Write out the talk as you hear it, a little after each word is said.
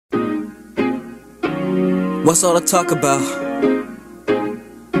What's all the talk about?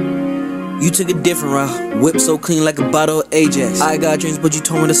 You took a different route, whip so clean like a bottle of Ajax. I got dreams but you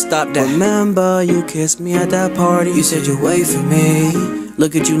told me to stop that. Remember you kissed me at that party, you said you'd wait for me.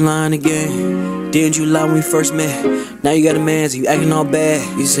 Look at you lying again. Didn't you lie when we first met? Now you got a man, so you acting all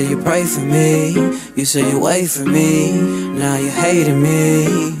bad. You said you pray for me, you said you wait for me. Now you hating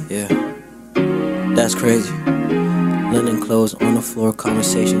me. Yeah, that's crazy. Linen clothes on the floor,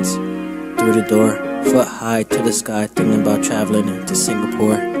 conversations through the door, foot high to the sky, thinking about traveling to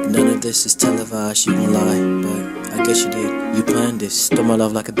Singapore. None of this is televised, you gon' lie, but I guess you did. You planned this, stole my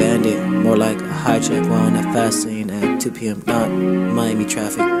love like a bandit, more like a hijack while on that fast lane at 2 p.m. Not Miami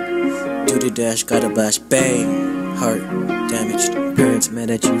traffic. Do the dash, got a blast, bang, heart damaged. Parents mad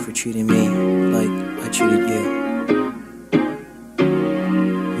at you for treating me like I treated you.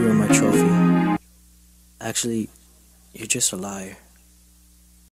 You were my trophy. Actually, you're just a liar.